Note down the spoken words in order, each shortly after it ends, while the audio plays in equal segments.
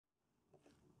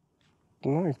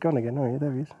No, he's gone again. Oh, yeah,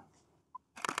 there he is.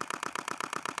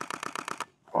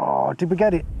 Oh, did we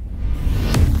get it?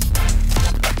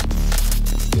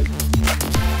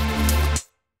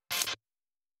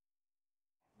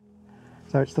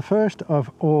 So it's the 1st of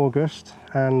August,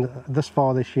 and thus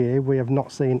far this year we have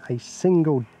not seen a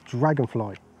single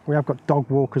dragonfly. We have got dog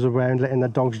walkers around letting the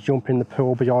dogs jump in the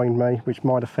pool behind me, which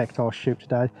might affect our shoot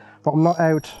today. But I'm not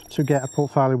out to get a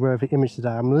portfolio worthy image today.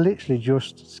 I'm literally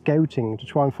just scouting to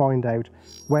try and find out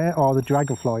where are the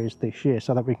dragonflies this year,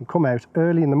 so that we can come out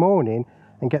early in the morning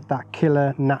and get that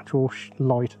killer natural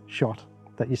light shot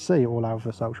that you see all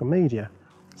over social media.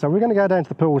 So we're going to go down to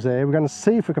the pools there. We're going to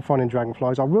see if we can find any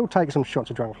dragonflies. I will take some shots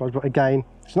of dragonflies, but again,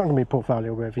 it's not going to be a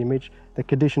portfolio worthy image. The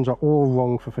conditions are all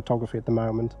wrong for photography at the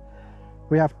moment.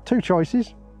 We have two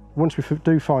choices. Once we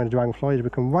do find a dragonfly, we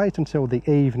can wait until the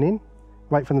evening,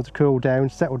 wait for them to cool down,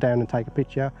 settle down and take a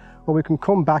picture, or we can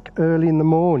come back early in the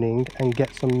morning and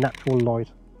get some natural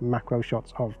light macro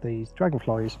shots of these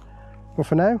dragonflies. But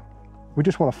for now, we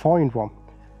just want to find one.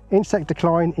 Insect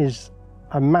decline is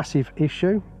a massive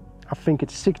issue. I think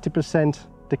it's 60%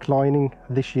 declining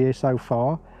this year so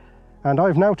far. And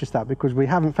I've noticed that because we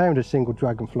haven't found a single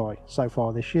dragonfly so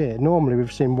far this year. Normally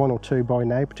we've seen 1 or 2 by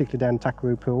now, particularly down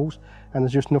Takaroo pools, and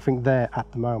there's just nothing there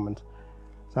at the moment.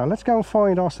 So let's go and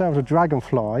find ourselves a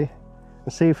dragonfly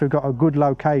and see if we've got a good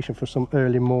location for some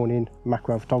early morning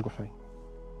macro photography.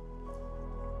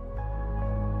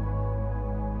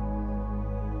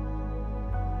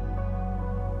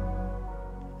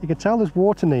 You can tell there's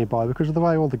water nearby because of the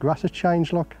way all the grass has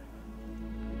changed, look.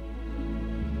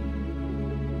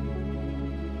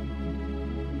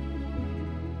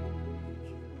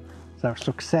 So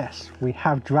success, we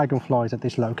have dragonflies at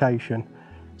this location.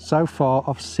 So far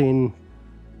I've seen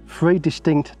 3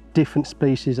 distinct different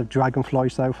species of dragonfly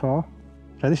so far.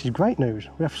 So this is great news.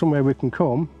 We have somewhere we can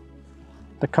come.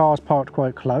 The car's parked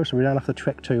quite close, so we don't have to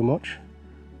trek too much.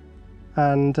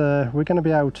 And we're going to be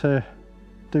able to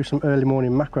do some early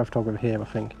morning macro photography here, I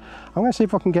think. I'm going to see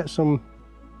if I can get some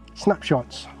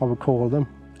snapshots, I would call them,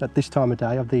 at this time of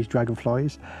day of these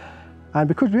dragonflies. And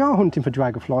because we are hunting for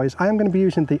dragonflies, I am going to be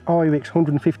using the IRIX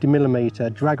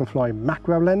 150mm dragonfly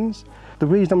macro lens. The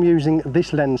reason I'm using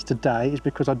this lens today is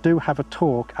because I do have a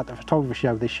talk at the photography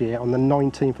show this year on the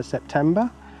 19th of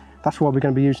September. That's why we're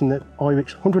going to be using the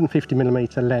IRIX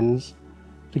 150mm lens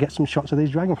to get some shots of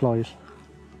these dragonflies.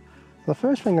 The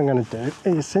first thing I'm going to do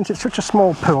is, since it's such a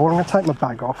small pool, I'm going to take my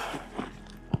bag off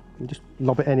and just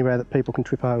lob it anywhere that people can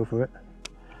trip over it.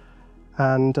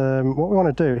 And what we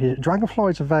want to do is,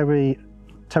 dragonflies are very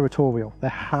territorial. They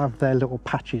have their little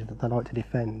patches that they like to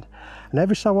defend. And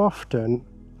every so often,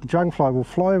 the dragonfly will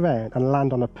fly around and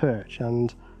land on a perch,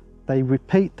 and they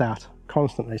repeat that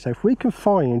constantly. So if we can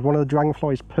find one of the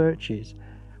dragonfly's perches,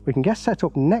 we can get set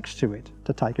up next to it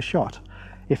to take a shot.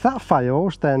 If that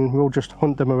fails, then we'll just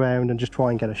hunt them around and just try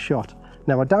and get a shot.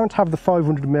 Now, I don't have the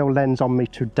 500mm lens on me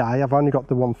today. I've only got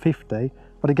the 150.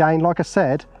 But again, like I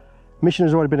said, mission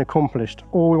has already been accomplished.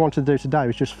 All we want to do today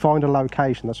is just find a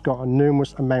location that's got a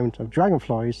numerous amount of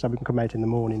dragonflies so we can come out in the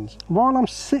mornings. While I'm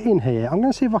sitting here, I'm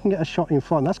going to see if I can get a shot in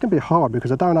front. That's going to be hard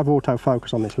because I don't have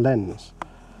autofocus on this lens.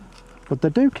 But they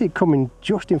do keep coming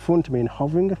just in front of me and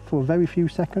hovering for a very few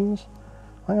seconds.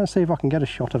 I'm going to see if I can get a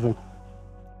shot of them.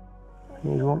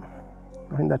 Here's one.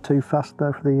 I think they're too fast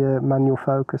though for the manual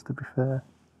focus, to be fair.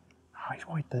 Oh, he's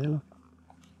right there, look.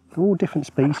 They're all different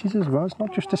species as well, it's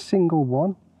not just a single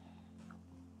one.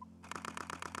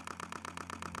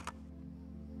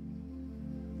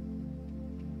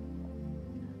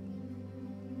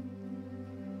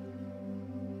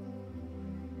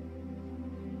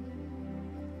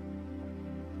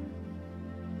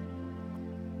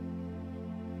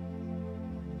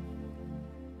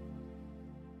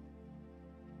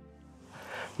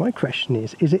 My question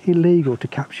is it illegal to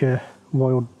capture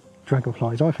wild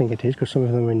dragonflies? I think it is, because some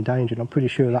of them are endangered. I'm pretty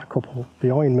sure that couple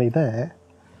behind me there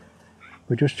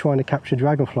were just trying to capture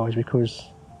dragonflies because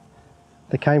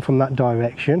they came from that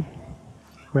direction.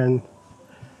 When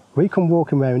we come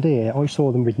walking around here, I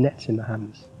saw them with nets in their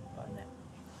hands.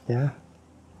 Yeah.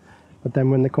 But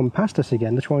then when they come past us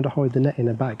again, they're trying to hide the net in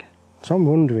a bag. So I'm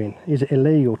wondering, is it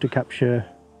illegal to capture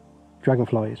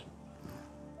dragonflies?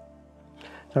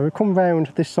 So we come round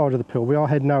this side of the pool. We are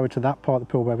heading over to that part of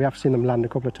the pool where we have seen them land a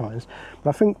couple of times. But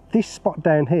I think this spot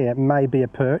down here may be a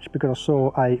perch because I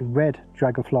saw a red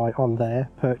dragonfly on there,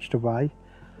 perched away.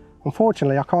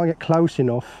 Unfortunately, I can't get close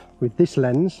enough with this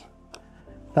lens.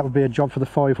 That would be a job for the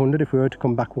 500 if we were to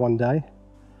come back one day.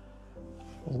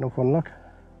 There's another one, look.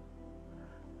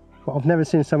 But I've never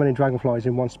seen so many dragonflies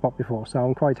in one spot before, so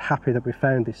I'm quite happy that we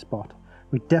found this spot.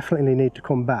 We definitely need to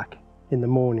come back in the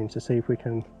morning to see if we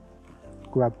can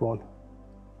grab one.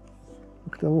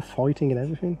 Look, they're all fighting and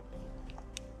everything.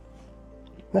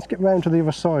 Let's get round to the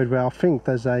other side where I think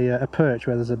there's a perch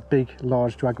where there's a big,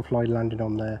 large dragonfly landing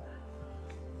on there.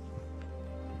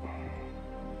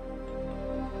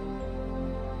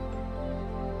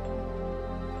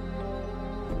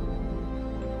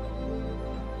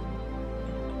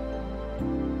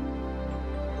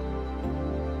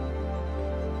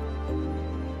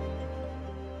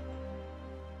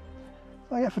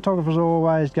 I get photographers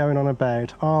always going on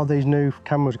about, oh, these new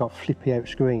cameras got flippy out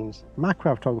screens.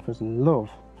 Macro photographers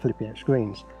love flippy out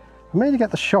screens. For me to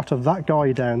get the shot of that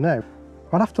guy down there,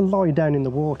 I'd have to lie down in the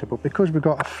water, but because we've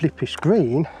got a flippy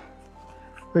screen,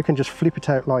 we can just flip it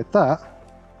out like that,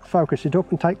 focus it up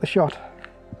and take the shot.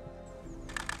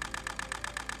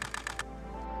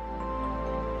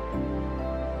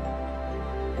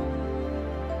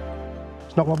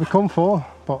 It's not what we come for,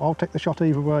 but I'll take the shot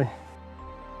either way.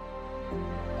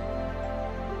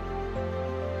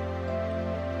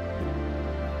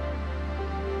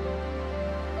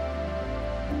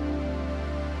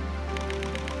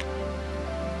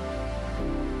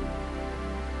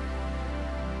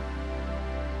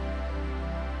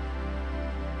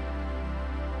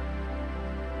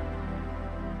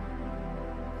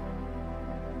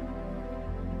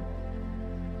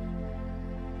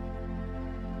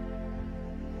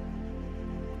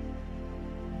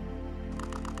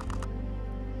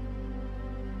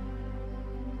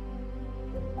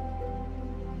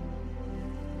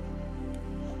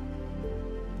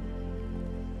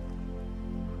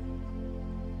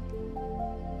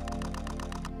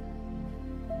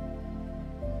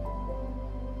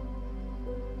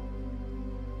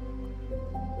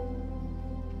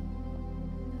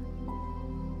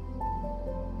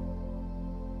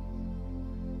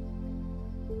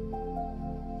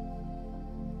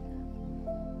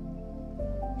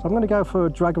 So I'm going to go for a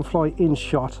dragonfly in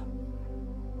shot.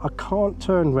 I can't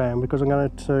turn round because I'm going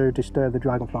to disturb the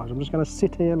dragonflies. I'm just going to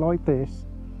sit here like this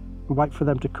and wait for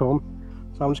them to come.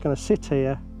 So I'm just going to sit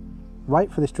here,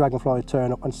 wait for this dragonfly to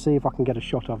turn up and see if I can get a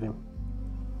shot of him.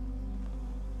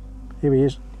 Here he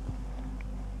is.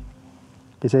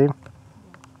 You see him?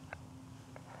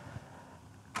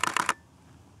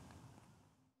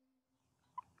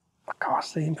 I can't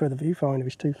see him through the viewfinder,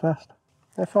 he's too fast.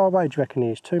 How far away do you reckon he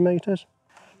is? 2 metres?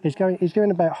 He's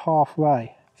going about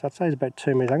halfway, so I'd say he's about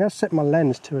 2 metres. I'm going to set my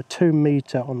lens to a 2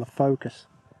 metre on the focus,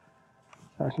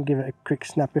 so I can give it a quick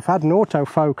snap. If I had an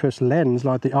autofocus lens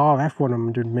like the RF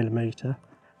 100mm,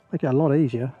 make it a lot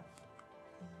easier.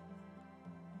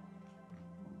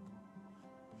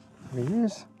 There he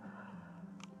is.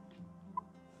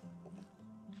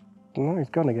 No, he's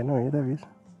gone again. Oh, yeah, there he is.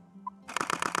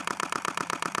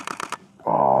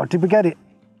 Oh, did we get it?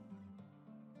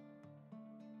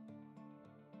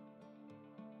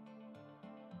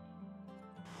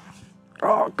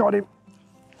 Oh, got him.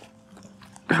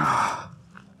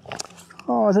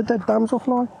 Oh, is it a dead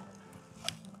damselfly?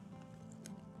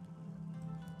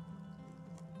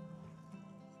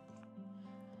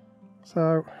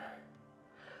 So,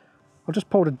 I've just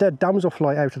pulled a dead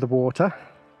damselfly out of the water,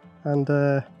 and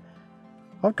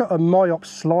I've got a myop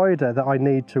slider that I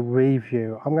need to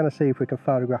review. I'm going to see if we can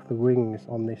photograph the wings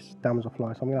on this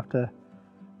damselfly, so I'm going to have to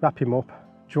wrap him up,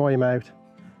 dry him out,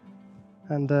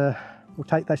 and we'll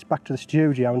take this back to the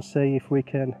studio and see if we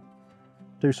can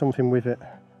do something with it.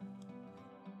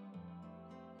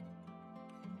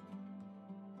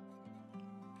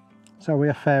 So we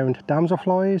have found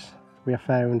damselflies, we have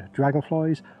found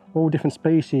dragonflies, all different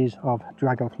species of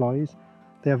dragonflies.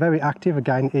 They are very active.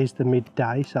 Again, it is the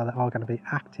midday, so they are going to be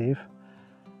active.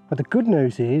 But the good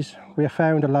news is we have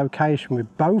found a location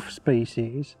with both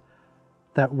species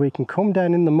that we can come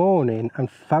down in the morning and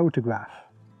photograph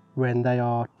when they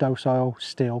are docile,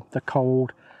 still, they're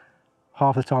cold.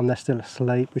 Half the time they're still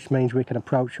asleep, which means we can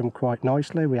approach them quite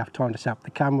nicely. We have time to set up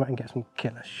the camera and get some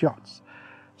killer shots.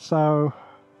 So,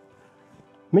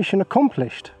 mission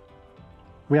accomplished.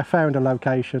 We have found a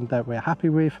location that we're happy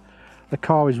with. The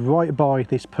car is right by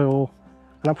this pool,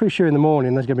 and I'm pretty sure in the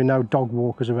morning there's going to be no dog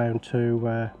walkers around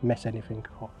to mess anything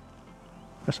up.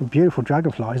 There's some beautiful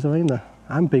dragonflies though, ain't there?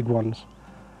 And big ones.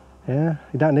 Yeah,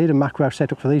 you don't need a macro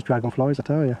setup for these dragonflies, I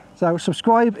tell you. So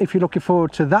subscribe if you're looking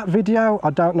forward to that video.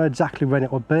 I don't know exactly when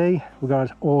it will be. We're going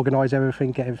to organise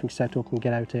everything, get everything set up and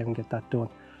get out here and get that done.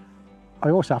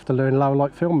 I also have to learn low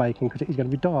light filmmaking because it is going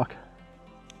to be dark.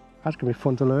 That's going to be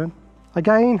fun to learn.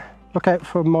 Again, look out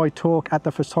for my talk at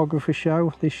the photography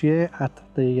show this year at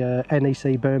the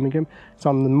NEC Birmingham. It's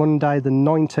on the Monday the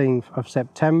 19th of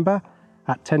September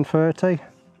at 10:30.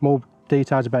 More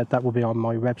details about that will be on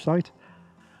my website.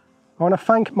 I want to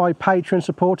thank my Patreon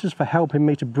supporters for helping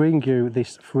me to bring you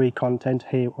this free content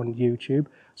here on YouTube.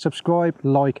 Subscribe,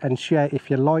 like and share if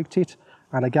you liked it.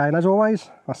 And again, as always,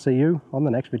 I'll see you on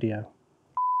the next video.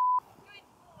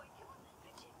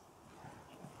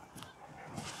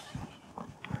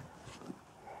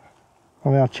 I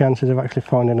mean, our chances of actually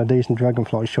finding a decent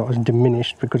dragonfly shot has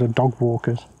diminished because of dog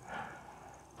walkers.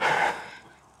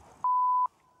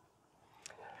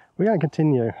 We're going to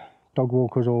continue. Dog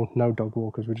walkers or no dog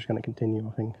walkers, we're just going to continue,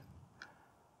 I think.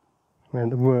 I mean, at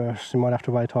the worst, we might have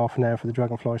to wait half an hour for the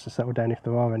dragonflies to settle down if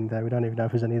there are any there. We don't even know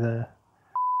if there's any there.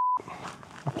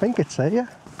 I think it's here.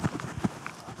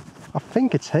 I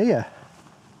think it's here.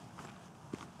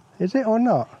 Is it or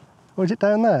not? Or is it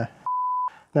down there?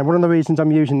 Now, one of the reasons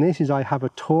I'm using this is I have a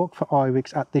talk for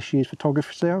IWIX at this year's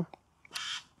photography show.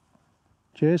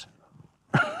 Cheers.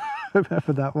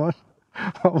 Whoever that was.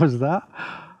 What was that?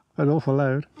 An awful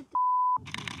loud.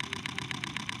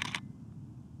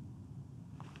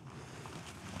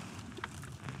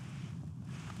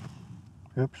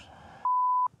 Oops.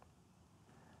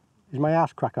 Is my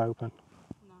ass crack open?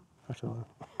 No. That's all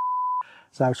right.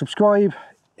 So subscribe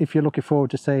if you're looking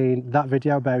forward to seeing that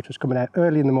video about us coming out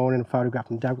early in the morning and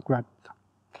photographing down.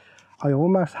 I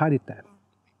almost had it then.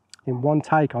 In one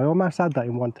take. I almost had that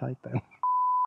in one take then.